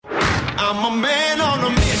I'm a man on a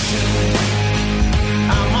mission.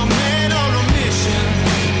 I'm a man on a mission.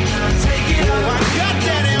 Take it up. I got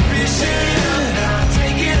that ambition.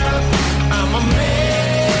 Take it up. I'm a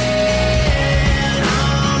man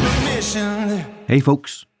on a mission. Hey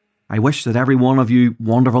folks, I wish that every one of you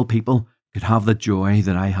wonderful people could have the joy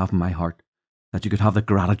that I have in my heart, that you could have the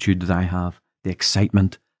gratitude that I have, the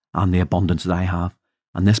excitement and the abundance that I have.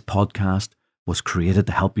 And this podcast was created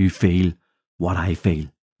to help you feel what I feel.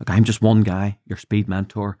 Look, I'm just one guy, your speed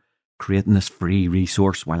mentor, creating this free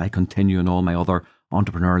resource while I continue in all my other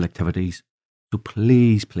entrepreneurial activities. So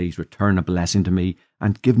please, please return a blessing to me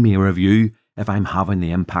and give me a review if I'm having the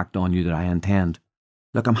impact on you that I intend.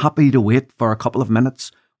 Look, I'm happy to wait for a couple of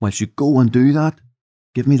minutes whilst you go and do that.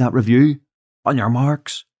 Give me that review. On your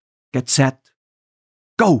marks, get set,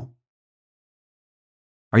 go.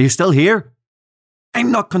 Are you still here?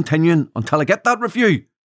 I'm not continuing until I get that review.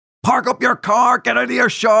 Park up your car, get out of your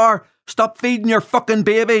shower, stop feeding your fucking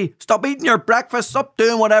baby, stop eating your breakfast, stop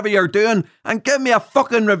doing whatever you're doing and give me a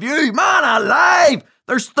fucking review. Man alive,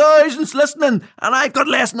 there's thousands listening and I've got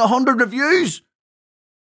less than 100 reviews.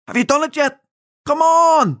 Have you done it yet? Come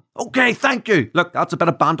on. Okay, thank you. Look, that's a bit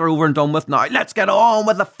of banter over and done with now. Let's get on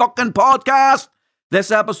with the fucking podcast.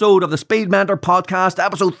 This episode of the Speed Mentor Podcast,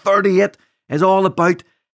 episode 38, is all about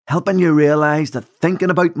helping you realise that thinking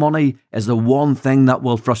about money is the one thing that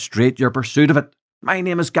will frustrate your pursuit of it. My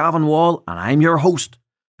name is Gavin Wall and I'm your host.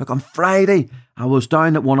 Look, on Friday, I was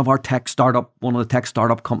down at one of the tech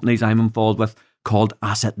startup companies I'm involved with called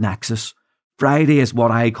Asset Nexus. Friday is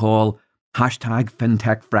what I call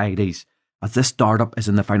 #FinTech Fridays, as this startup is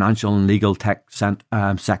in the financial and legal tech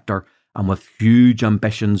sector and with huge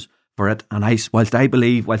ambitions for it. And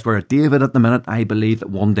whilst we're at David at the minute, I believe that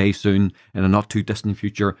one day soon, in a not too distant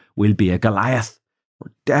future, we'll be a Goliath.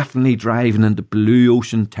 We're definitely driving into blue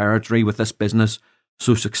ocean territory with this business,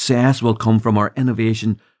 so success will come from our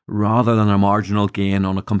innovation rather than a marginal gain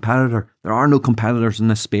on a competitor. There are no competitors in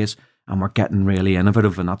this space, and we're getting really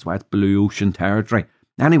innovative, and that's why it's blue ocean territory.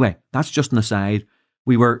 Anyway, that's just an aside.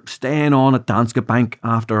 We were staying on at Danske Bank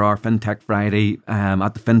after our FinTech Friday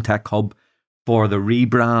at the FinTech Hub for the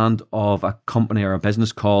rebrand of a company or a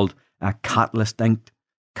business called Catalyst Inc.,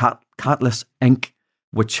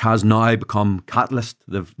 which has now become Catalyst.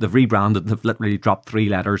 They've rebranded, they've literally dropped 3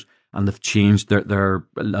 letters and they've changed their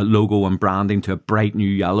logo and branding to a bright new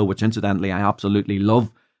yellow, which incidentally I absolutely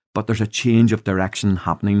love. But there's a change of direction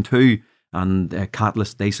happening too. And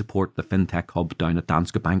Catalyst, they support the FinTech Hub down at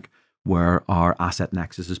Danske Bank, where our Asset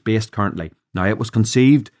Nexus is based currently. Now, it was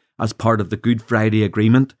conceived as part of the Good Friday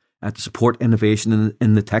Agreement to support innovation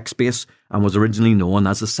in the tech space and was originally known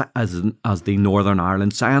as the Northern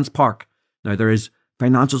Ireland Science Park. Now, there is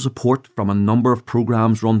financial support from a number of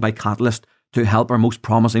programs run by Catalyst to help our most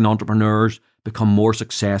promising entrepreneurs become more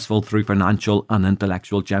successful through financial and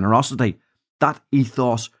intellectual generosity. That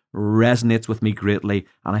ethos resonates with me greatly,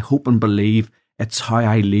 and I hope and believe it's how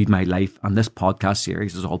I lead my life, and this podcast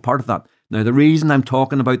series is all part of that. Now, the reason I'm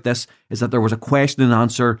talking about this is that there was a question and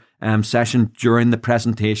answer session during the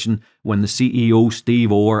presentation when the CEO,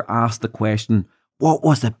 Steve Orr, asked the question, what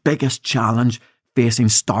was the biggest challenge facing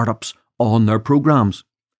startups on their programs?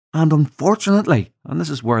 And unfortunately, and this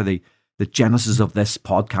is where the genesis of this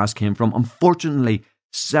podcast came from, unfortunately,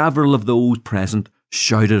 several of those present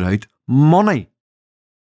shouted out money.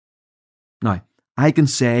 Now, I can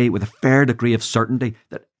say with a fair degree of certainty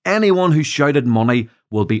that anyone who shouted money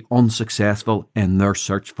will be unsuccessful in their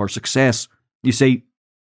search for success. You see,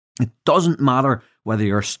 it doesn't matter whether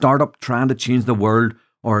you're a startup trying to change the world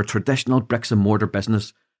or a traditional bricks and mortar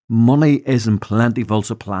business. Money is in plentiful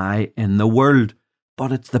supply in the world,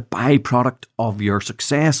 but it's the byproduct of your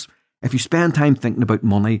success. If you spend time thinking about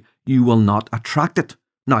money, you will not attract it.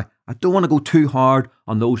 Now, I don't want to go too hard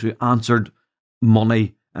on those who answered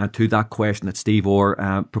money to that question that Steve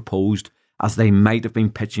Orr proposed, as they might have been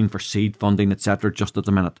pitching for seed funding, etc. just at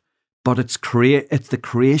the minute. But it's the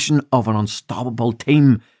creation of an unstoppable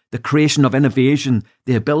team, the creation of innovation,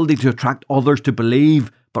 the ability to attract others to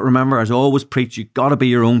believe. But remember, as I always preach, you've got to be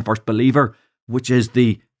your own first believer, which is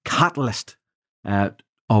the catalyst of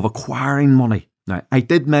acquiring money. Now, I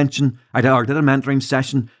did a mentoring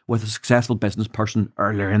session with a successful business person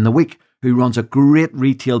earlier in the week who runs a great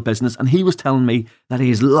retail business, and he was telling me that he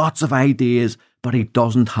has lots of ideas, but he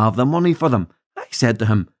doesn't have the money for them. I said to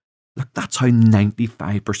him, look, that's how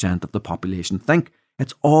 95% of the population think.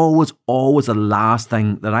 It's always the last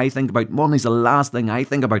thing that I think about. Money's the last thing I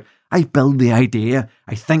think about. I build the idea.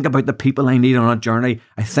 I think about the people I need on a journey.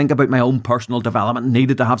 I think about my own personal development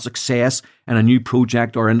needed to have success in a new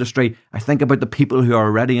project or industry. I think about the people who are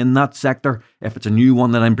already in that sector. If it's a new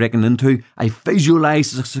one that I'm breaking into, I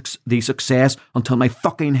visualize the success until my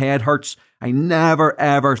fucking head hurts. I never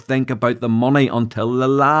ever think about the money until the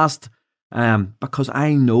last. Because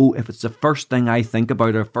I know if it's the first thing I think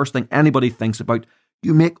about or first thing anybody thinks about,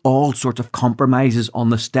 you make all sorts of compromises on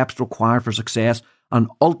the steps required for success, and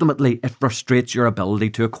ultimately it frustrates your ability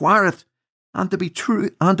to acquire it. And to be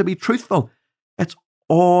truthful, it's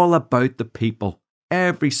all about the people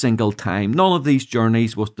every single time. None of these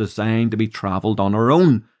journeys was designed to be travelled on our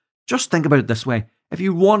own. Just think about it this way. If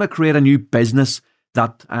you want to create a new business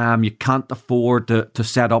that you can't afford to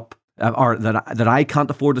set up, or that I can't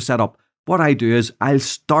afford to set up, what I do is I'll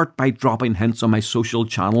start by dropping hints on my social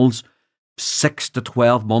channels 6 to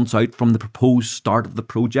 12 months out from the proposed start of the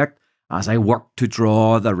project as I work to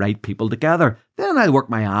draw the right people together. Then I'll work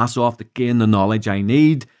my ass off to gain the knowledge I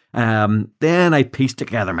need. Then I piece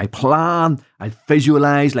together my plan. I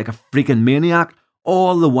visualise like a freaking maniac,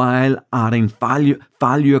 all the while adding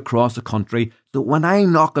value across the country, so when I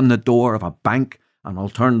knock on the door of a bank, an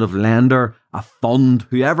alternative lender, a fund,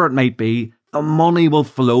 whoever it might be, the money will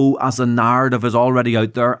flow as the narrative is already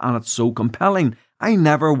out there and it's so compelling. I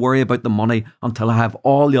never worry about the money until I have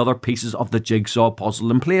all the other pieces of the jigsaw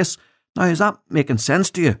puzzle in place. Now, is that making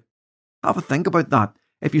sense to you? Have a think about that.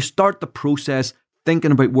 If you start the process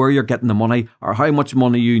thinking about where you're getting the money or how much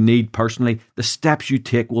money you need personally, the steps you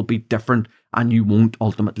take will be different and you won't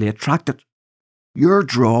ultimately attract it. Your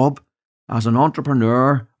job as an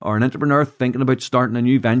entrepreneur or an entrepreneur thinking about starting a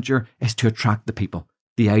new venture is to attract the people,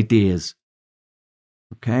 the ideas.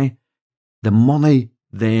 Okay? The money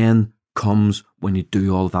then comes when you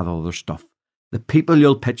do all that other stuff. The people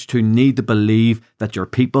you'll pitch to need to believe that your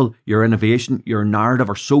people, your innovation, your narrative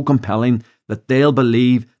are so compelling that they'll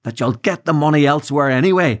believe that you'll get the money elsewhere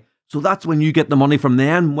anyway. So that's when you get the money from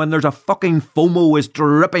them, when there's a fucking FOMO is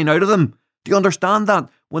dripping out of them. Do you understand that?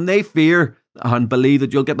 When they fear and believe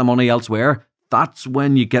that you'll get the money elsewhere, that's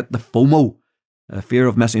when you get the FOMO. Fear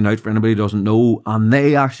of missing out, for anybody who doesn't know, and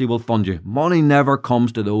they actually will fund you. Money never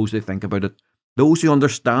comes to those who think about it. Those who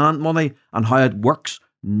understand money and how it works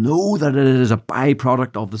know that it is a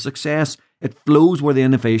byproduct of the success. It flows where the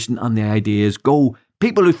innovation and the ideas go.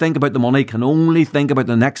 People who think about the money can only think about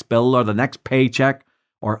the next bill or the next paycheck,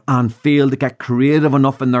 and fail to get creative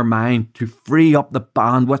enough in their mind to free up the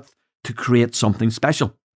bandwidth to create something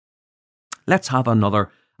special. Let's have a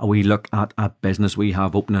wee look at a business we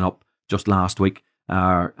have opening up just last week.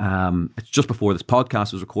 It's just before this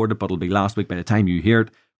podcast was recorded, but it'll be last week by the time you hear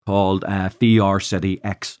it, called VR City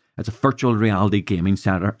X. It's a virtual reality gaming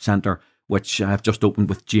centre which I've just opened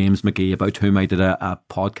with James McGee, about whom I did a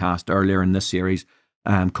podcast earlier in this series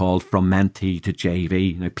called From Mentee to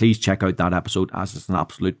JV. Now, please check out that episode, as it's an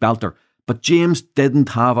absolute belter. But James didn't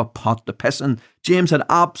have a pot to piss in. James had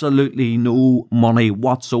absolutely no money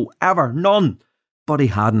whatsoever, none. But he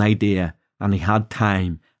had an idea, and he had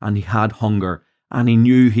time, and he had hunger, and he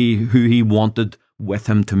knew who he wanted with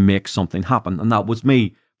him to make something happen, and that was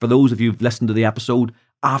me. For those of you who've listened to the episode,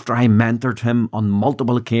 after I mentored him on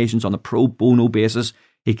multiple occasions on a pro bono basis,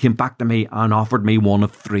 he came back to me and offered me one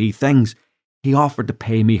of three things. He offered to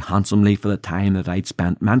pay me handsomely for the time that I'd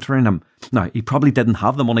spent mentoring him. Now, he probably didn't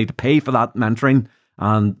have the money to pay for that mentoring,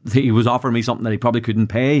 and he was offering me something that he probably couldn't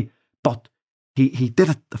pay, but he did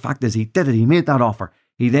it. The fact is, he did it. He made that offer.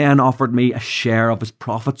 He then offered me a share of his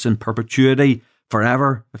profits in perpetuity,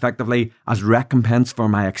 forever, effectively, as recompense for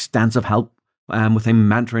my extensive help with him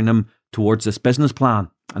mentoring him towards this business plan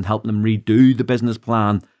and helping him redo the business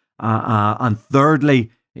plan. And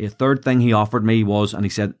thirdly, a third thing he offered me was, and he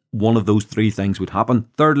said one of those three things would happen.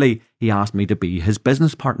 Thirdly, he asked me to be his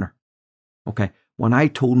business partner. Okay, when I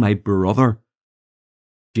told my brother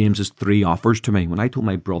James's three offers to me, when I told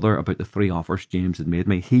my brother about the three offers James had made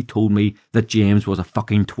me, he told me that James was a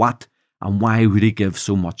fucking twat, and why would he give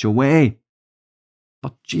so much away?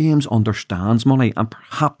 But James understands money, and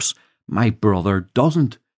perhaps my brother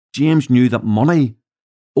doesn't. James knew that money,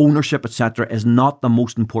 ownership, etc. is not the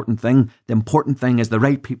most important thing. The important thing is the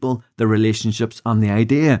right people, the relationships, and the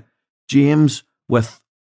idea. James, with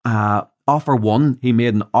offer one, he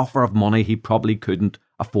made an offer of money he probably couldn't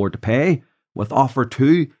afford to pay. With offer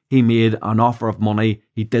two, he made an offer of money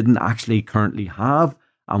he didn't actually currently have.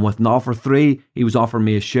 And with an offer three, he was offering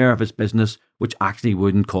me a share of his business, which actually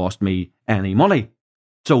wouldn't cost me any money.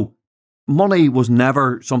 So money was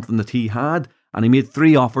never something that he had, and he made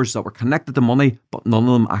three offers that were connected to money, but none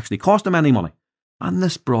of them actually cost him any money. And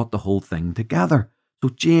this brought the whole thing together. So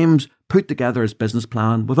James put together his business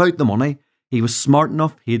plan without the money. He was smart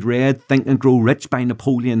enough. He'd read Think and Grow Rich by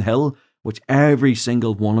Napoleon Hill, which every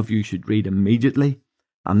single one of you should read immediately.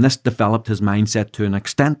 And this developed his mindset to an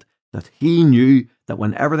extent that he knew that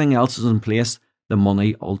when everything else is in place, the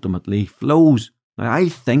money ultimately flows. Now, I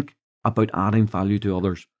think about adding value to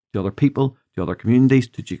others, to other people, to other communities,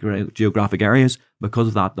 to geographic areas. Because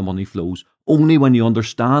of that, the money flows. Only when you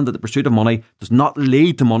understand that the pursuit of money does not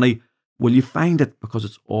lead to money will you find it, because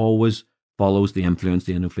it always follows the influence,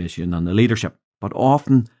 the innovation and the leadership. But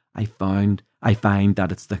often I find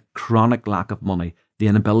that it's the chronic lack of money, the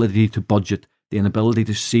inability to budget, the inability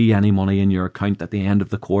to see any money in your account at the end of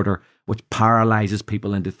the quarter, which paralyzes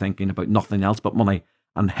people into thinking about nothing else but money.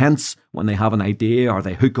 And hence, when they have an idea or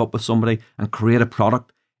they hook up with somebody and create a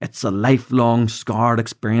product, it's a lifelong scarred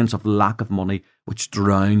experience of lack of money which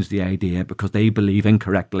drowns the idea, because they believe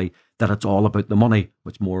incorrectly that it's all about the money,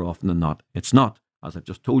 which more often than not, it's not, as I've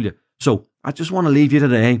just told you. So I just want to leave you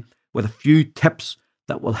today with a few tips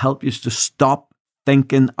that will help you to stop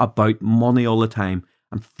thinking about money all the time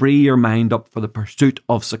and free your mind up for the pursuit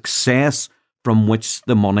of success, from which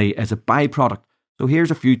the money is a byproduct. So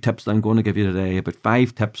here's a few tips that I'm going to give you today, about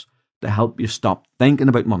 5 tips to help you stop thinking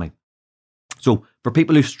about money. So for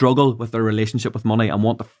people who struggle with their relationship with money and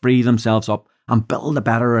want to free themselves up and build a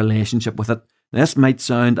better relationship with it, this might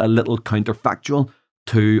sound a little counterfactual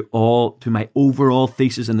to my overall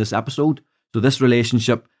thesis in this episode. So this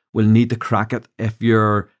relationship will need to crack it if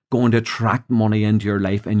you're going to attract money into your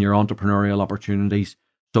life and your entrepreneurial opportunities.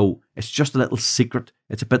 So it's just a little secret.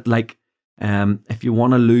 It's a bit like if you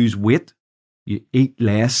want to lose weight, you eat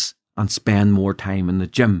less and spend more time in the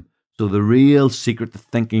gym. So the real secret to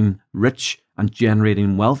thinking rich and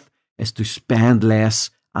generating wealth is to spend less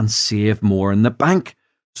and save more in the bank,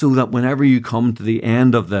 so that whenever you come to the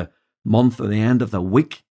end of the month or the end of the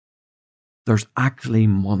week, there's actually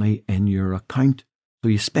money in your account. So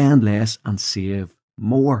you spend less and save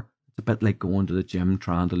more. It's a bit like going to the gym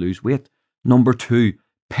trying to lose weight. Number 2,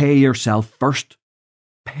 pay yourself first.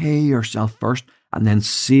 Pay yourself first, and then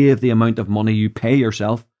save the amount of money you pay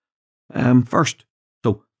yourself first.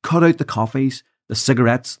 So cut out the coffees, the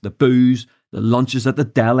cigarettes, the booze, the lunches at the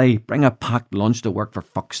deli. Bring a packed lunch to work, for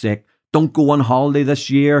fuck's sake. Don't go on holiday this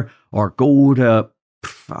year, or go to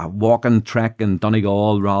a walking trek in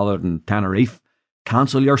Donegal rather than Tenerife.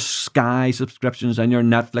 Cancel your Sky subscriptions and your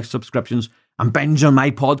Netflix subscriptions and binge on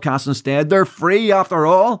my podcast instead. They're free after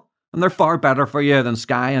all, and they're far better for you than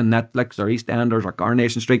Sky and Netflix or EastEnders or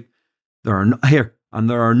Coronation Street. There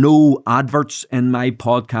are no adverts in my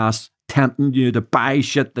podcast tempting you to buy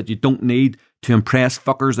shit that you don't need to impress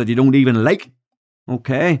fuckers that you don't even like.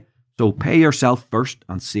 Okay? So pay yourself first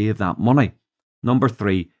and save that money. Number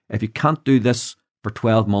 3, if you can't do this for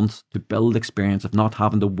 12 months to build experience of not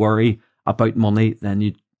having to worry about money, then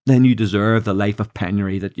you deserve the life of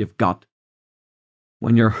penury that you've got.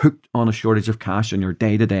 When you're hooked on a shortage of cash on your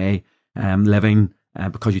day-to-day living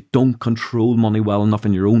because you don't control money well enough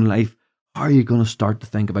in your own life, how are you going to start to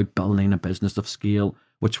think about building a business of scale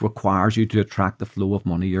which requires you to attract the flow of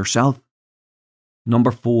money yourself?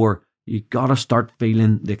 Number 4, you got to start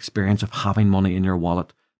feeling the experience of having money in your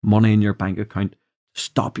wallet, money in your bank account.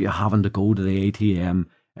 Stop you having to go to the ATM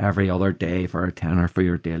every other day for a tenner for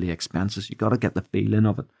your daily expenses. You got to get the feeling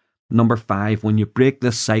of it. Number 5, when you break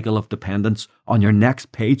this cycle of dependence on your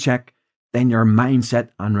next paycheck, then your mindset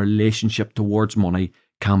and relationship towards money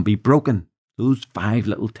can be broken. Those 5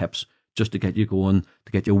 little tips just to get you going,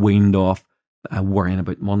 to get you weaned off worrying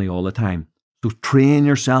about money all the time. So train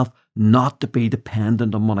yourself not to be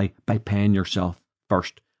dependent on money by paying yourself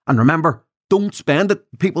first. And remember, don't spend it.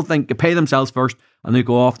 People think they pay themselves first and they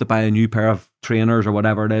go off to buy a new pair of trainers or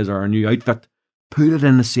whatever it is, or a new outfit. Put it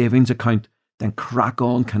in a savings account, then crack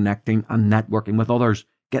on connecting and networking with others.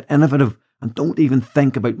 Get innovative and don't even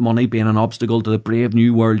think about money being an obstacle to the brave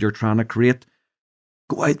new world you're trying to create.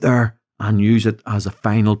 Go out there and use it as a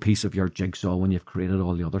final piece of your jigsaw when you've created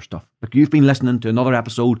all the other stuff. Look, you've been listening to another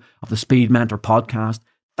episode of the Speed Mentor podcast.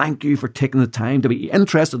 Thank you for taking the time to be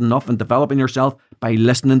interested enough in developing yourself by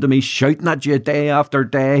listening to me shouting at you day after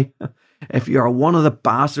day. If you're one of the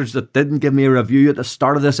bastards that didn't give me a review at the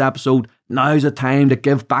start of this episode, now's the time to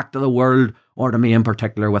give back to the world, or to me in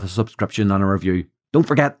particular, with a subscription and a review. Don't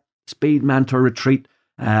forget, Speed Mentor Retreat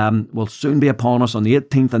will soon be upon us on the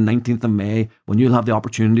 18th and 19th of May, when you'll have the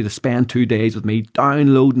opportunity to spend 2 days with me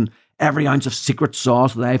downloading every ounce of secret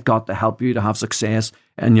sauce that I've got to help you to have success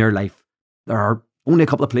in your life. There are only a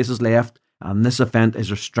couple of places left, and this event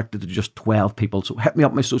is restricted to just 12 people. So hit me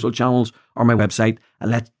up on my social channels or my website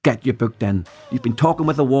and let's get you booked in. You've been talking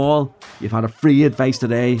with a wall. You've had a free advice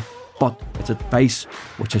today. but it's advice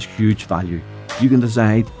which has huge value. You can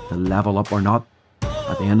decide to level up or not.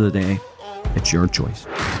 At the end of the day, it's your choice.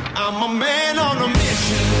 I'm a man on a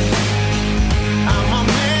mission. I'm a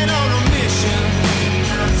man on a mission.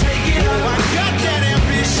 Take it up. I got that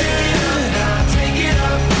ambition. Take it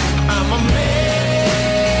up. I'm a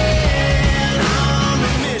man on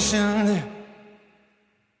a mission.